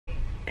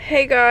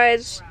Hey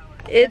guys,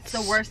 it's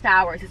the worst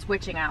hours. It's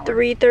witching hours.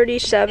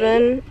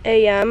 3:37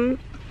 a.m.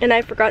 and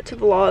I forgot to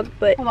vlog,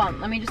 but hold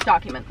on, let me just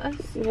document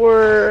this.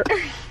 We're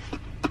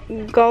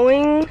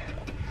going.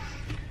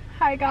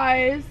 Hi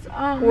guys,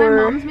 my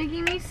mom's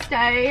making me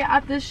stay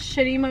at this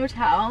shitty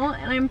motel,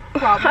 and I'm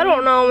probably. I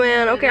don't know,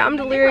 man. Okay, I'm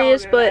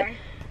delirious, but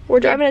we're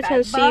driving to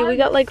Tennessee. We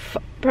got like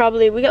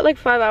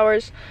 5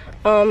 hours,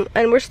 and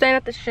we're staying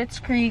at the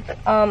Schitt's Creek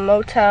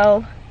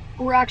motel.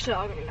 We're actually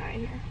all gonna die in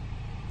here.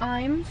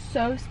 I'm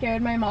so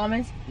scared. My mom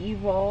is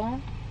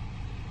evil.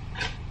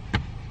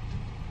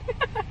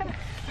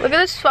 Look at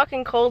this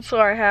fucking cold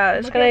sore I have.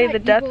 It's gonna be the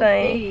death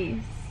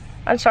thing.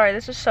 I'm sorry,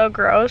 this is so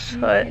gross,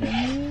 but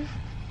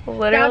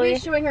literally.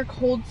 Gabby's showing her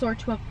cold sore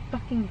to a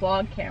fucking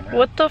vlog camera.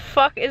 What the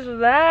fuck is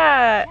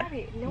that?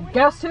 Gabby,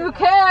 guess who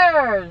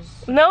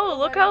cares? No,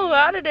 look how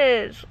loud it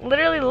is.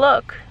 Literally,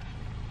 look.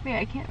 Wait,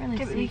 I can't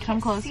really see. Come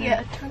closer.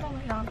 Yeah, turn the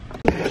light on.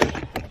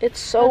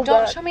 It's so bad.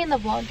 Don't show me in the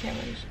vlog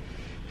cameras.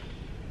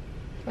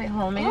 Wait,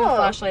 hold on. Let me do a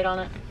flashlight on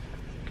it.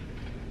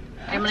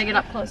 I'm gonna get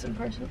up close in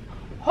person.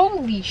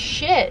 Holy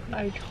shit!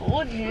 I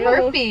told you.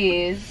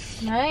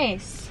 Herpes.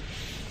 Nice.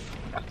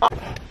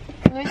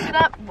 Let me see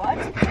that. What?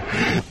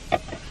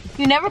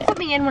 You never put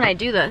me in when I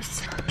do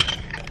this.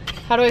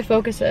 How do I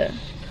focus it?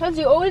 Because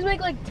you always make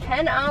like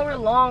 10-hour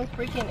long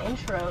freaking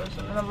intros.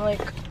 And then I'm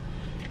like,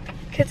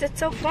 because it's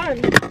so fun.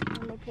 I'm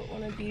gonna put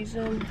one of these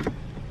in.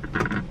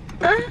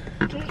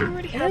 Didn't you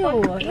already have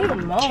one?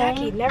 Ew,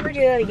 Jackie, never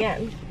do that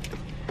again.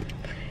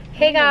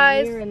 Hey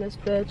guys. In this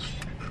bitch.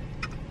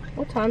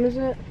 What time is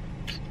it?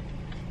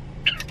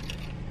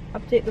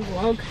 Update the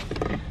vlog.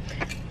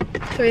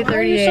 3:38. Why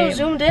are you so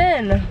zoomed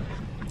in?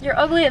 You're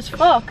ugly as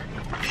fuck.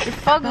 You're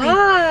fugly.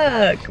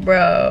 Fuck,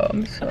 bro.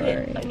 I'm sorry.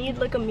 Okay, I need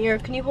like a mirror.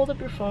 Can you hold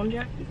up your phone,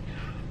 Jackie?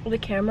 With the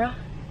camera?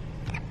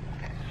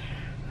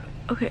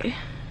 Okay.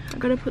 I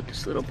gotta put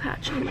this little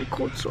patch on my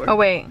cold sore. Oh,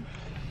 wait.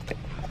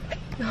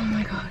 Oh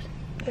my god.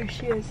 There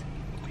she is.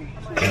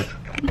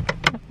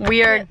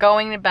 We are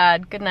going to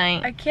bed. Good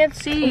night. I can't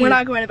see. We're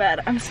not going to bed.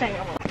 I'm staying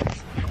at home.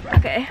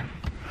 Okay.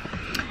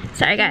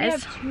 Sorry, guys.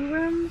 We have 2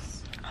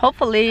 rooms?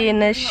 Hopefully in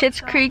the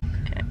Schitt's Creek.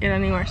 Can't get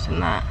any worse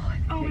than that.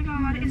 Oh my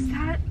god, is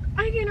that?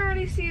 I can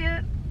already see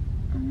it.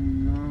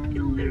 No.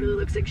 It literally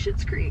looks like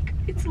Schitt's Creek.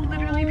 It's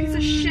literally a piece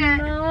of shit.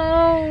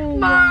 No.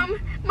 Mom,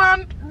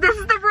 this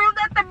is the room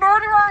that the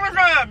murderer was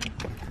in.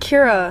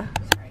 Kira.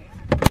 Sorry.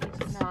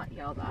 Not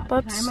yell that.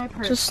 Let's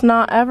just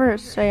not ever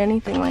say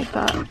anything like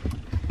that.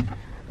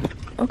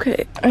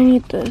 Okay, I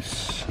need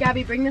this.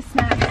 Gabby, bring the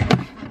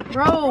snacks.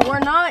 Bro, we're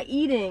not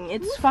eating.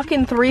 It's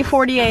fucking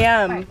 3:40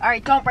 a.m. All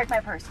right, don't break my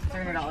purse. It's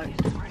 $300.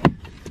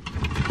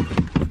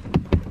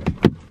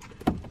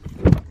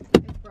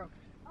 It's broke.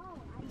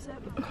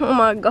 Oh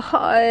my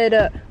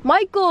god.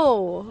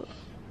 Michael!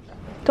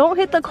 Don't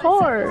hit the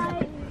car.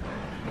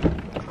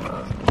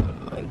 Oh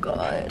my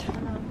god.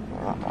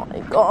 Oh my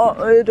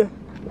god.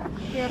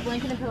 Here,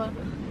 blanket and pillow.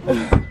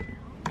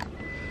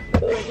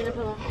 Blanket and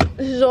pillow.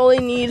 This is all I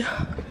need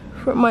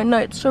for my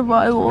night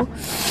survival.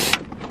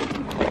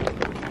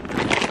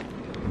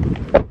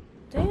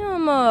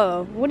 Damn,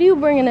 what are you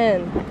bringing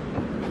in?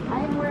 I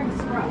am wearing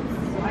scrubs,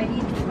 so I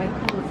need my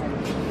clothes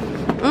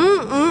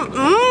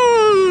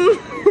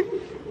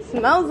in.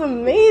 Smells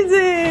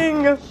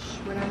amazing.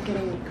 We're not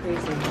getting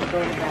crazy. We're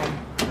going to bed.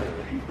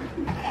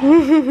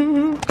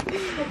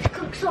 Let's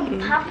cook some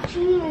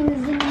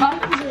cappuccinos and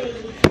coffee.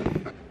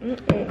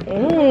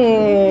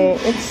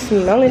 It's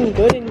smelling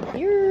good in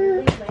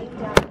here.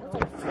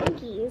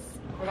 Slinkies.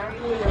 We're not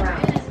moving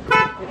around.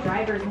 The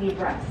drivers need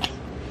rest.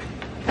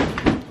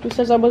 Who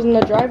says I wasn't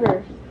the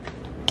driver?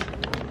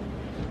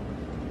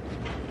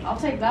 I'll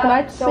take that. Can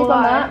I sleep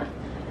on that?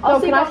 I'll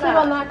Can I sleep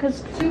on that?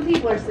 Because 2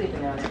 people are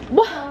sleeping on it.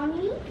 what?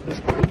 Mommy?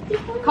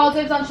 Call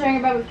dibs on sharing a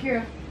bed with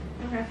Kira.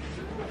 Okay.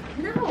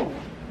 No.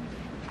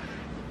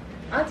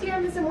 Auntie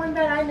M is in one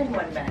bed, I'm in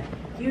one bed.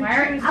 You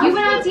and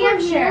Auntie M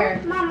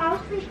share. Mom, I'll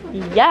sleep with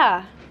you.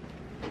 Yeah.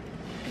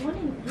 One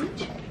in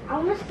each? I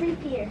want to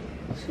sleep here.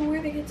 So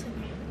where they get to me?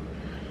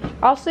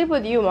 I'll sleep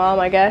with you, Mom,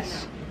 I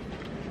guess.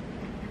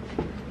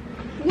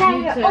 Yeah,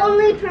 Me you're too. the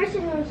only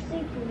person who's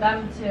sleeping.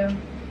 Them too.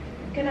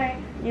 Good night.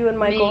 You and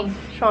Michael. Me.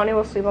 Shawnee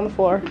will sleep on the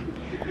floor.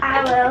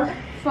 I will.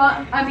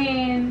 But, I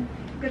mean...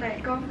 Good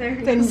night. Go up there.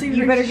 Then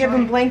you better give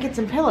him blankets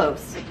and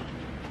pillows.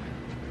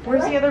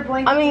 Where's the other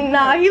blanket? I mean,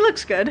 nah, he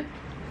looks good.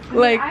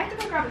 Like, I have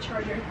to go grab a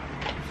charger.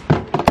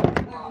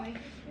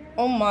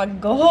 oh my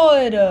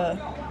god.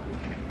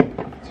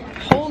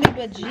 Holy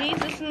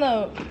bejesus in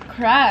the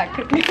crack.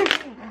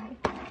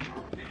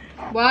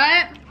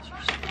 What?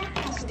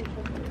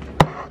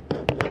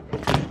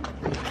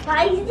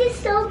 Why is this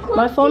so cool?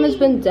 My phone has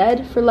been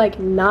dead for like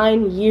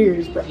 9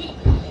 years, bro.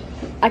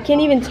 I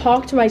can't even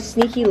talk to my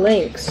sneaky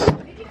links.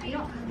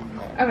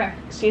 Okay.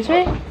 Excuse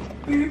me?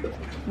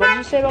 What did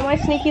you say about my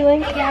sneaky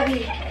link?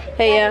 Gabby.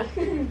 Hey, yeah.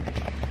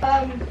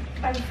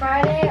 On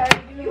Friday, are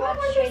you going to watch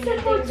Stranger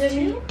Things with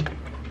me?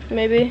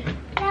 Maybe.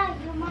 Yeah,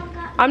 your mom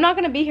got. I'm not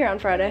gonna be here on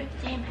Friday.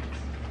 Damn it.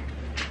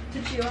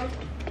 Did you?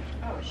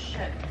 Oh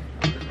shit.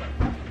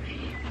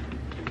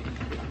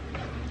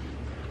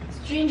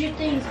 Stranger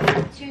Things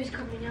Part 2 is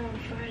coming out on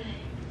Friday.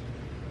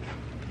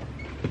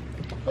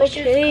 Which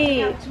is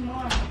Okay. coming out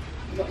tomorrow.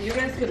 You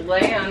guys could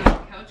lay on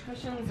couch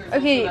cushions or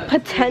Okay, something.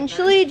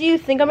 potentially, do you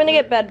think I'm gonna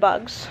get bed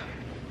bugs?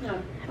 No.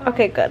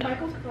 Okay, good.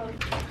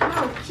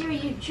 Oh,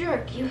 Kira, you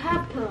jerk. You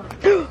have pillows.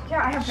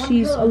 Yeah, I have one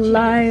She's pillow.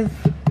 alive.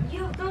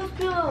 You have those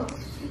pillows.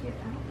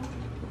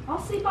 I'll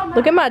sleep on that.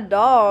 Look at my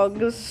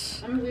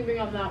dogs. I'm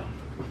sleeping on that.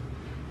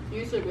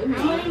 You sleep with me.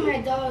 I'm letting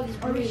my dogs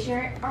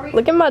breathe.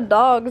 Look at my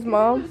dogs,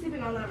 Mom.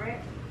 sleeping on that, right?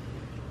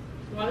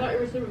 Well, I thought you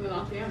were sleeping with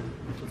Auntie Em.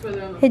 That's why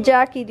they're on the Hey,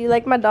 Jackie, do you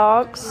like my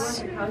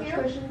dogs? couch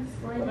cushions.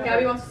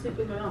 Gabby wants to sleep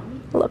with my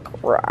mom. Look,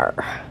 rawr.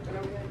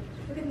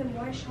 Look at them.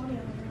 Why is Shawnee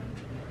on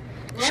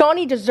the ground?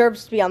 Shawnee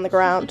deserves to be on the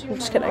ground. I'm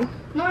just kidding.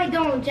 No, I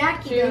don't.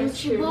 Jackie does.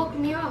 She woke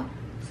me up.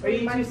 Are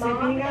you two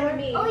sleeping together?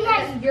 Oh,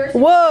 yeah.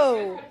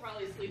 Whoa. I'd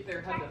probably sleep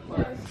there head to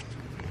foot.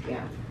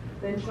 Yeah.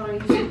 Then Shawnee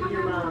sleep with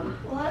your mom.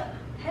 What?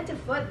 Head to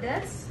foot,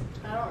 this?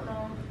 I don't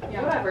know.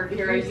 Yeah, whatever.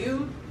 Kira,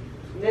 you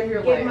live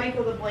your life.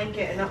 Michael the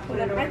blanket and I'll put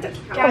it over the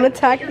couch. I'm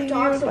attacking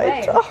you with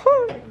my dog.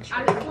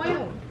 At this point,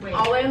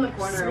 I'll lay in the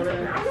corner over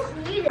there. I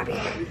don't need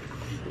it.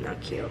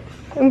 Not cute.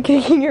 I'm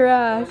kicking your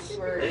ass.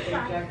 Where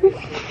Jackie.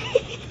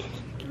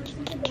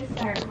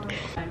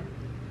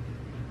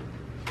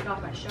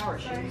 Got my shower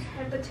shoes.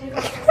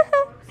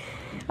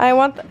 I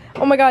want the,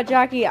 oh my god,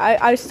 Jackie,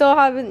 I still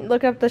haven't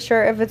looked up the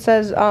shirt if it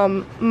says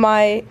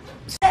my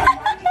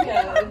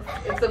Yeah,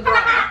 it's a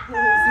bra.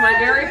 It's my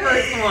very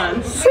first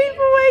one. sleep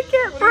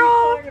awake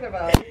bro. Talking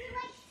about?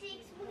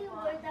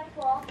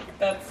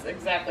 That's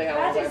exactly how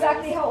old I was.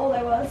 how old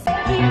I was.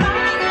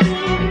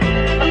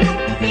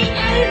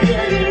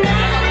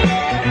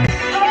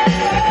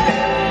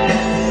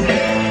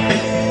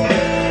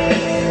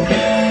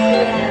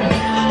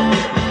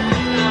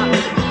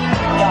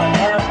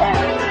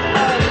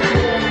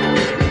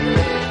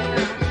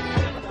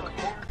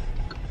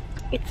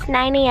 It's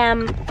 9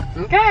 a.m.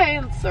 Okay,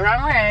 it's the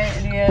wrong way,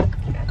 idiot.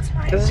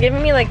 This is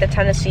giving me like the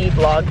Tennessee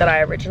vlog that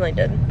I originally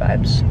did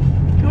vibes. You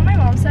know what my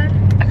mom said?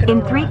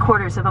 In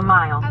 3/4 of a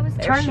mile,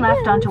 turn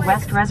left onto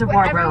West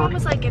Reservoir Everyone Road.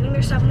 was like getting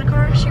their stuff in the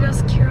car. She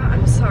goes, Kira,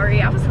 I'm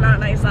sorry. I was not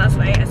nice last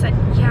night. I said,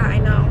 yeah, I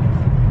know.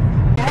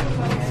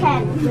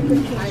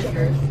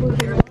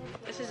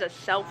 This is a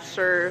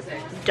self-serve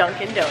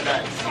Dunkin'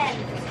 Donuts.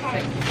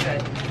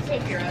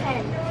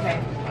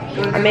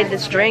 I made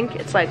this drink.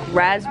 It's like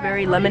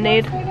raspberry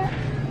lemonade.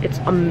 It's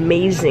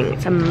amazing.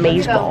 It's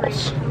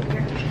amazeballs.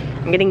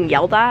 I'm getting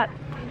yelled at.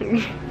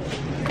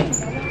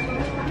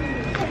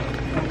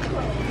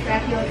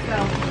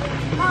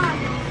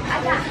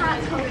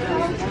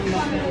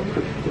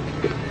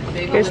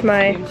 Here's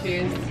my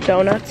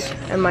donuts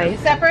and my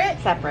Separate?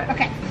 separate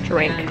Okay.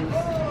 drink.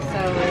 So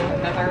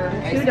another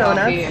iced 2 donuts.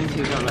 coffee and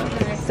 2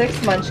 donuts.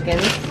 6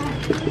 munchkins.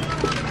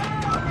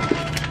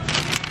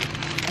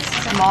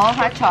 A small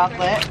hot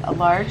chocolate, a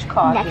large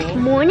coffee.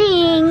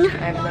 Morning.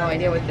 I have no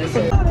idea what this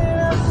is.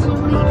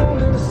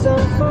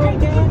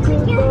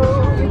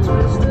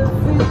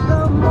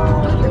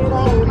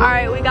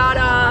 Alright, we got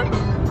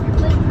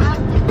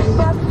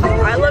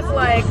I look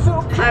like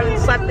I haven't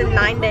slept in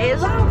 9 days.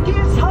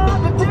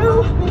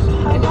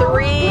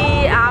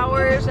 3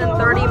 hours and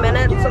 30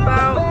 minutes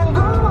about.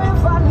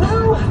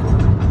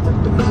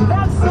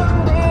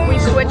 We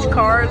switched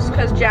cars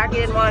because Jackie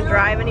didn't want to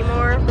drive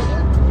anymore.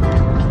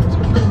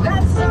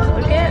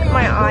 Look at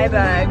my eye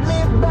bags.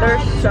 They're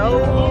so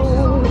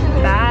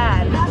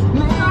bad.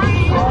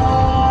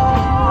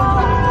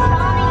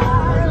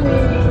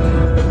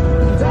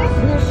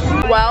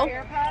 Well,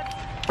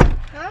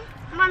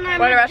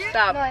 where the rest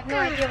stop? I have no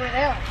idea where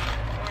they are.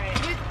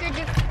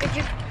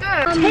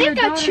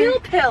 Take a chill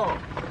pill.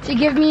 To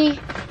give me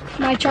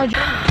my charger.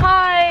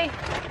 Hi.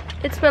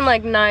 It's been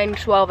like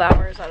 9-12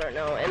 hours, I don't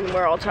know, and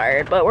we're all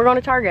tired, but we're going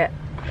to Target.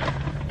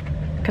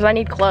 Because I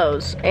need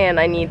clothes and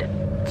I need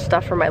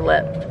stuff for my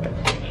lip.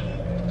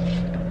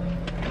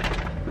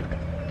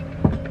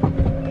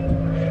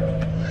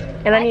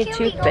 And I need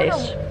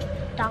toothpaste.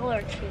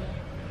 Dollar Tree.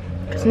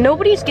 Because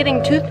nobody's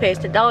getting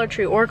toothpaste at Dollar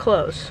Tree or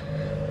clothes.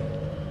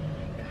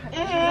 I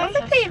don't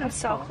think they even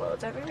sell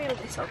clothes. I think they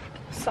only sell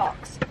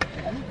socks.